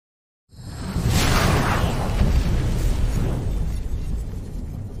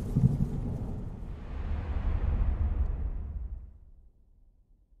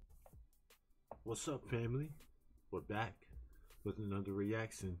What's up, family? We're back with another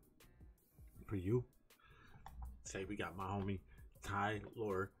reaction for you. Say we got my homie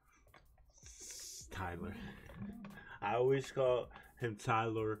Tyler. I always call him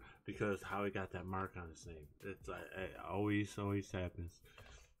Tyler because how he got that mark on his name. It's like it always happens.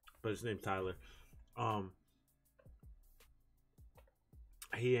 But his name's Tyler.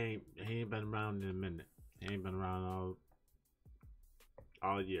 He ain't been around in a minute. He ain't been around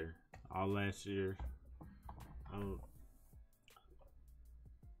all year. All last year. I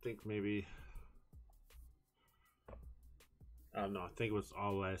think maybe I don't know, I think it was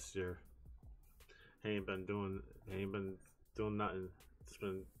all last year. He ain't been doing nothing. It's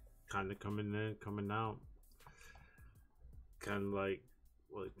been kinda coming in, coming out. Kinda like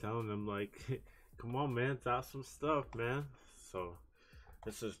telling him like come on man, drop some stuff, man. So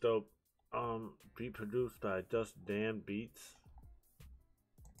this is dope. Beat produced by Just Damn Beats.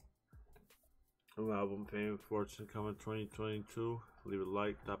 New album, Fame, Fortune, coming 2022. Leave a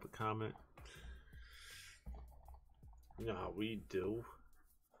like, drop a comment. You know how we do.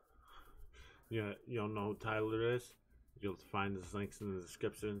 Yeah, you don't know who Tyler is? You'll find his links in the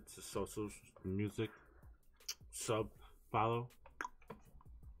description to socials, music, sub, follow.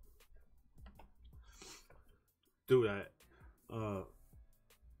 Do that.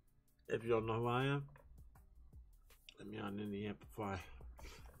 If you don't know who I am, let me on in the amplify.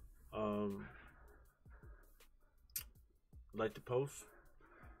 Like the post,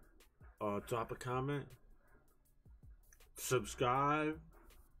 drop a comment, subscribe,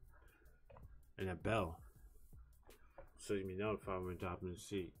 and a bell so you can be notified when dropping the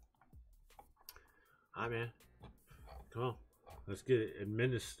seat. Alright, man, come on, let's get it.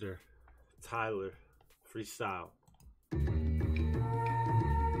 Administer, Tyler, freestyle.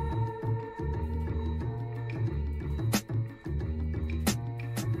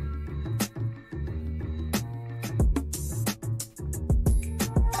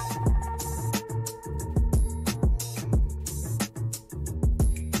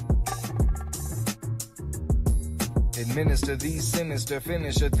 Administer these sinister,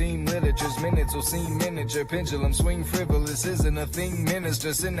 finish a theme, literature's minutes will seem miniature, pendulum swing frivolous isn't a thing,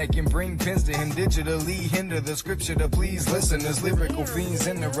 minister, sin that can bring pins to him digitally, hinder the scripture to please listeners, lyrical fiends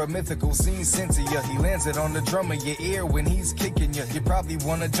enter a mythical scene, Cynthia, he lands it on the drum of your ear when he's kicking you, you probably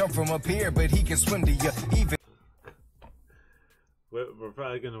want to jump from up here, but he can swim to you, even. We're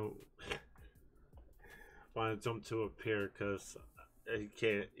probably gonna want to jump to up here because he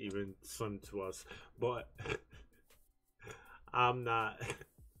can't even swim to us, but I'm not.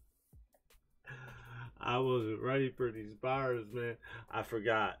 I wasn't ready for these bars, man. I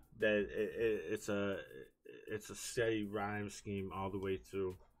forgot that it's a steady rhyme scheme all the way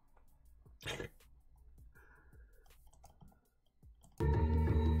through.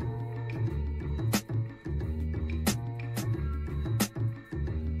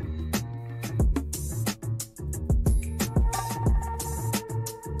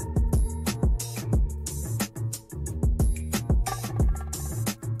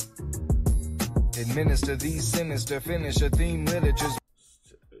 Administer these sinister, finish a theme, literature's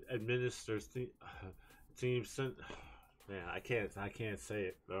Administer theme, man, I can't say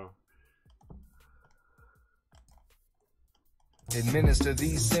it, bro. Administer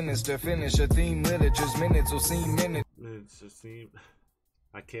these sinister, finish a theme, literature's minutes will seem minutes. Minutes will seem.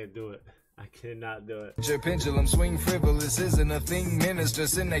 I can't do it. I cannot do it. Your pendulum swing frivolous isn't a thing, minister,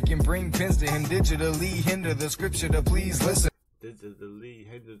 sin that can bring pins to him digitally, hinder the scripture to please listen. Digitally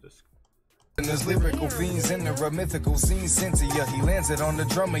hinder the scripture. And there's lyrical fiends enter a mythical scene, Cynthia, he lands it on the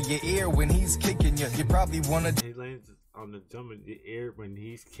drum of your ear when he's kicking you, you probably wanna he lands it on the drum of your ear when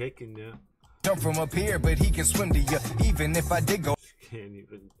he's kicking you. Jump from up here, but he can swim to you, even if I did go. Can't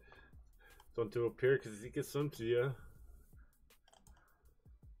even swim to up here because he can swim to you.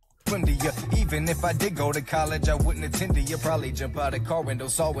 Swim to you, even if I did go to college, I wouldn't attend to you. Probably jump out a car window,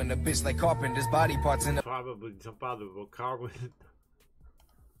 sawing a bitch like carpenter's body parts in the. Probably jump out of a car window.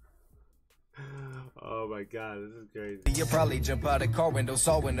 Oh my god, this is crazy. You probably jump out a car window,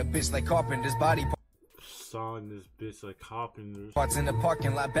 sawing a bitch like carpenter's body sawing this bitch like carpenter's parts in the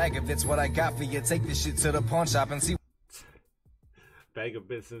parking lot. Bag of it's what I got for you. Take this shit to the pawn shop and see. Bag of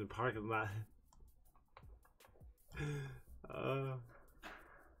bits in the parking lot.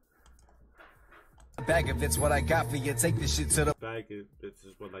 Bag of it's what I got for you. Take this shit to the bag of bits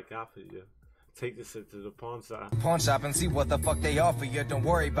is what I got for you. Take this shit to the pawn shop. And see what the fuck they offer you. Don't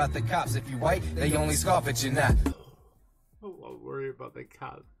worry about the cops. If you white, they only scoff at you now. Don't worry about the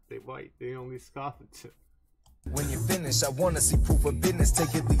cops. They white. They only scoff at you. When you finish, I wanna see proof of business.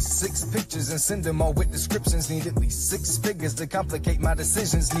 Take at least 6 pictures and send them all with descriptions. Need at least 6 figures to complicate my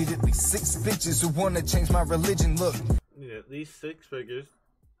decisions. Need at least 6 bitches who wanna change my religion. Look. Need at least 6 figures.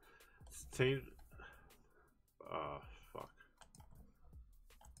 Change. Fuck.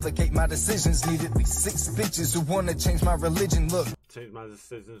 Complicate my decisions. Need at least 6 bitches who wanna change my religion. Look. Change my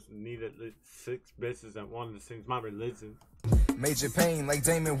decisions. Need at least 6 bitches that want to change my religion. Major pain like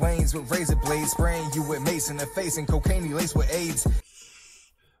Damon Wayans with razor blades, spraying you with mace in the face and cocaine laced with AIDS.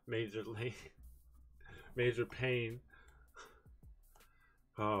 Major pain.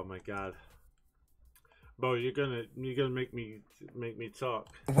 Oh my god, bro, you're gonna make me talk.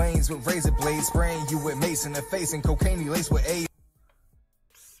 Wayans with razor blades, spraying you with mace in the face and cocaine laced with AIDS.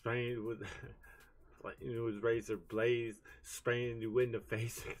 Spraying with like with razor blades, spraying you in the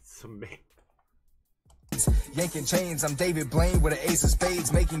face. It's amazing. Yanking chains, I'm David Blaine with an ace of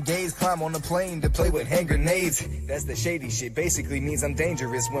spades, making gays climb on the plane to play with hand grenades. That's the shady shit, basically means I'm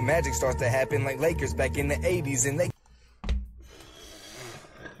dangerous when magic starts to happen like Lakers back in the 80s and they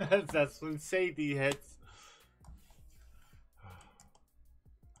that's when Sadie hits.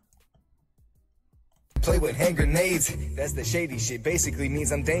 Play with hand grenades. That's the shady shit, basically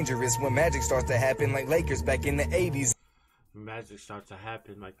means I'm dangerous when magic starts to happen like Lakers back in the 80s. Magic starts to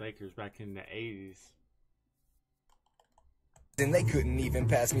happen like Lakers back in the 80s. And they couldn't even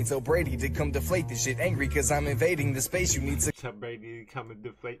pass me till Brady to come deflate the shit. Angry cause I'm invading the space you need to. Tell Brady to come and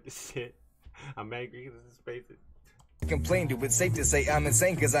deflate the shit. I'm angry cause it's space. Complain to it's safe to say I'm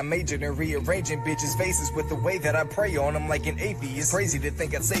insane cause I majored in rearranging bitches' faces with the way that I pray on them like an atheist. Crazy to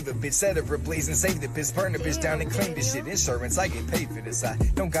think I'd save a bitch, set her ablaze and save the bitch, burn the bitch down and claim this shit. Insurance, I get paid for this. I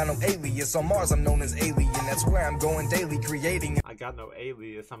don't got no alias. On Mars I'm known as Alien, that's where I'm going daily creating. I got no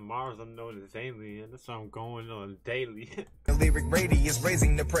alias. On Mars I'm known as Alien, that's where I'm going on daily. The lyric radius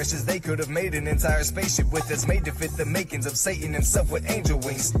raising the pressures. They could have made an entire spaceship with us, made to fit the makings of Satan himself with angel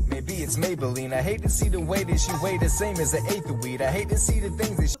wings. Maybe it's Maybelline. I hate to see the way that she weighed the same as an eighth of weed. I hate to see the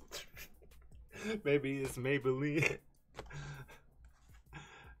things that maybe it's Maybelline.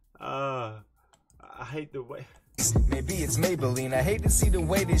 I hate the way. Maybe it's Maybelline. I hate to see the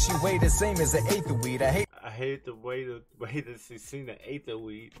way that she weighed the same as an eighth of weed. I hate the way that she's seen the eighth of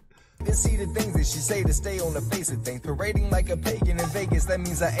weed. To see the things that she say to stay on the face of things. Parading like a pagan in Vegas, that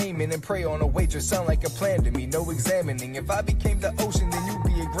means I aim in and pray on a waitress. Sound like a plan to me, no examining. If I became the ocean, then you'd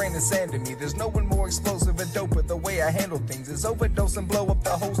be a grain of sand to me. There's no one more explosive and dope with the way I handle things. It's overdose and blow up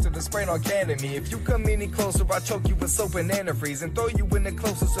the host of the spray on can of me. If you come any closer, I'll choke you with soap and antifreeze and throw you in the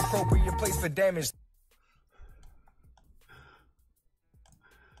closest appropriate place for damage.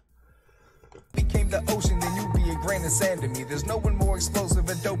 Became the ocean, then you'd be a grain of sand to me. There's no one more explosive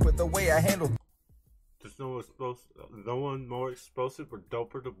and dope with the way I handle. There's no one more explosive or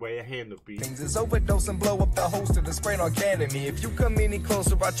doper the way I handle things. It's overdose and blow up the host of the spray on can of me. If you come any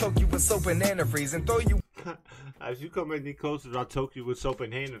closer, I'll choke you with soap and antifreeze and throw you. As you come any closer, I'll choke you with soap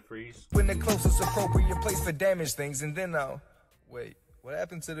and antifreeze. In the closest appropriate place for damage things, and then I'll wait. What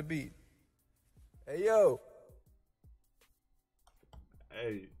happened to the beat? Hey yo.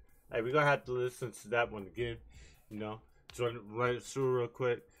 Hey, we're gonna have to listen to that one again, you know. Join it right through real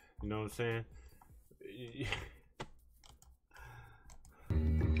quick, you know what I'm saying?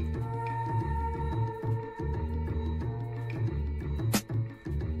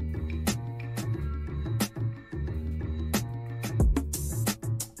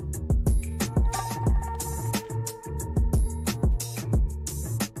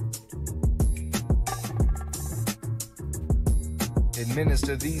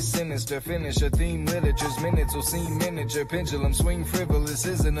 Administer these sinister, finish a theme, literature's minutes will seem miniature, pendulum swing frivolous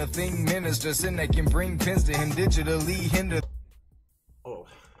isn't a thing, minister, sin that can bring pins to him digitally, hinder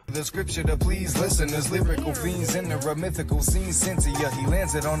the scripture to please listeners, lyrical fiends enter a mythical scene, Cynthia, he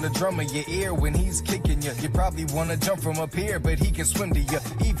lands it on the drum of your ear when he's kicking you. You probably wanna jump from up here, but he can swim to you.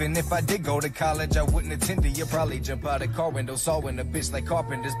 Even if I did go to college, I wouldn't attend to you. Probably jump out of car window, sawing a bitch like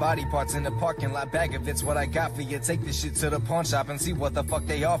carpenters, body parts in the parking lot, bag of it's what I got for you. Take this shit to the pawn shop and see what the fuck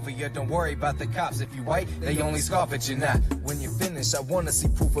they offer you. Don't worry about the cops, if you white, they only scoff at you. Now, when you finish, I wanna see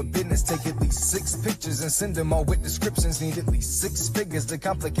proof of business. Take at least 6 pictures and send them all with descriptions. Need at least 6 figures to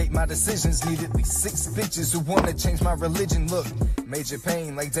complicate my decisions. Need at least 6 bitches who wanna change my religion. Look, Major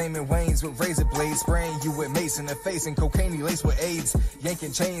pain like Damon Wayans with razor blades, spraying you with mace in the face and cocaine laced with AIDS.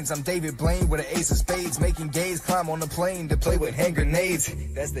 Yanking chains, I'm David Blaine with an ace of spades, making gays climb on the plane to play with hand grenades.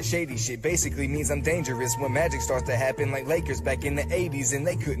 That's the shady shit, basically means I'm dangerous when magic starts to happen like Lakers back in the 80s, and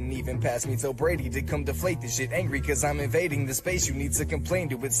they couldn't even pass me till Brady did come deflate this shit. Angry cause I'm invading the space you need to complain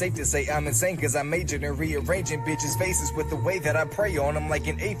to. It's safe to say I'm insane cause I majored in rearranging bitches' faces with the way that I pray on them like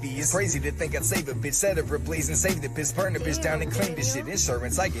an atheist. Crazy to think I'd save a bitch, set her ablaze and save the piss, burn the bitch down and claim this shit.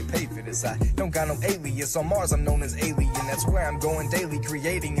 Insurance, I get paid for this. I don't got no alias. On Mars I'm known as Alien. That's where I'm going daily,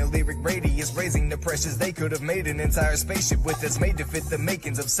 creating a lyric radius, raising the pressures. They could have made an entire spaceship with us, made to fit the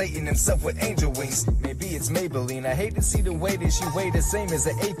makings of Satan himself with angel wings. Maybe it's Maybelline. I hate to see the way that she weighed the same as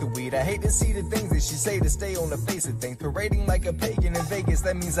an eighth of weed. I hate to see the things that she say to stay on the face of things. Parading like a pagan in Vegas,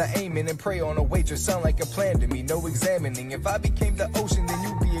 that means I aim in and pray on a waitress. Sound like a plan to me, no examining. If I became the ocean, then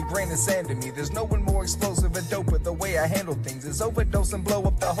you'd be a grain of sand to me. There's no one more explosive or dope with the way I handle things. It's overdose and blow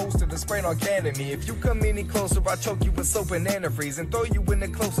up the host of the spray on can of me. If you come any closer, I'll choke you with soap and antifreeze and throw you in the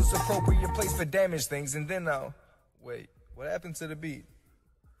closest appropriate place for damaged things. And then I'll... Wait, what happened to the beat?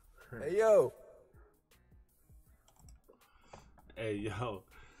 Hey, yo. Hey, yo.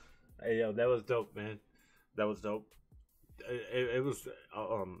 Hey, yo, that was dope, man. That was dope. It was,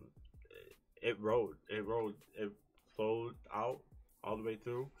 it flowed out all the way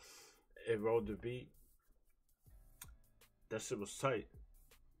through. It rolled the beat. That shit was tight.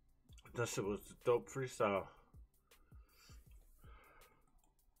 That shit was a dope freestyle.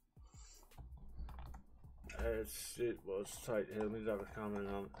 That shit was tight. Here, let me drop a comment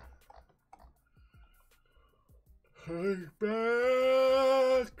on it. Hey,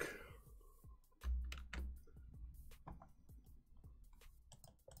 back!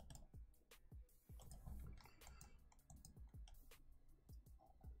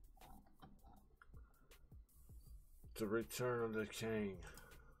 The return of the king.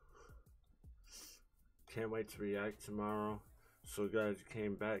 Can't wait to react tomorrow. So guys, you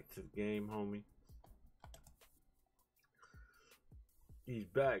came back to the game, homie. He's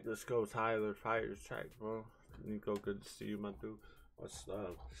back. Let's go, Tyler. Fire your track, bro. Nico, good to see you, my dude. What's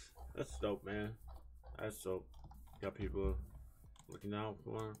up? That's dope, man. That's dope. Got people looking out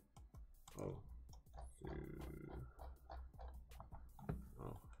for him. Oh. Dude.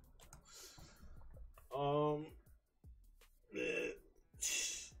 Oh.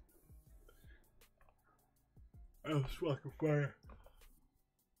 That was fucking fire.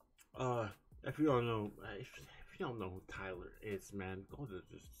 If you don't know, who Tyler is, man, go to the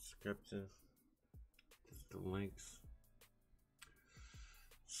description. Just the links.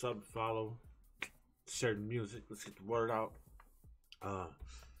 Sub, follow, share the music. Let's get the word out.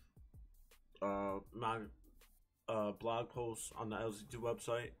 My blog post on the LGTWO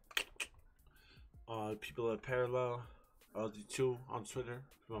website. People at Parallel LGTWO on Twitter.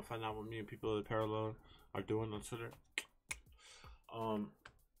 If you want to find out what me and people at Parallel are doing on Twitter.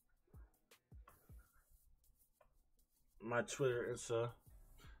 My Twitter, Insta,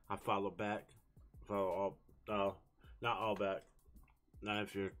 I follow back. Follow all, not all back. Not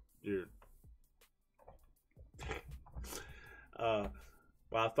if you're well,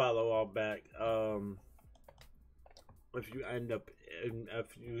 I follow all back. If you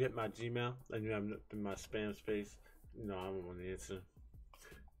hit my Gmail and you end up in my spam space, you know I don't want to answer.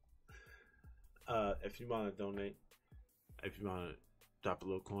 If you want to donate, if you want to drop a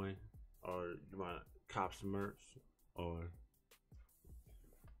little coin, or you want to cop some merch, or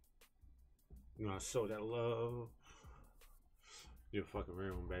you want to show that love, you're a fucking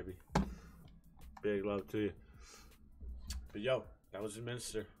real one, baby. Big love to you. But yo, that was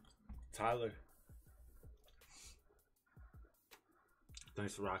Administer. Tyler.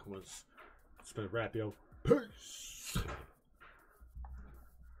 Thanks for rocking with us. It's been a wrap, yo. Peace.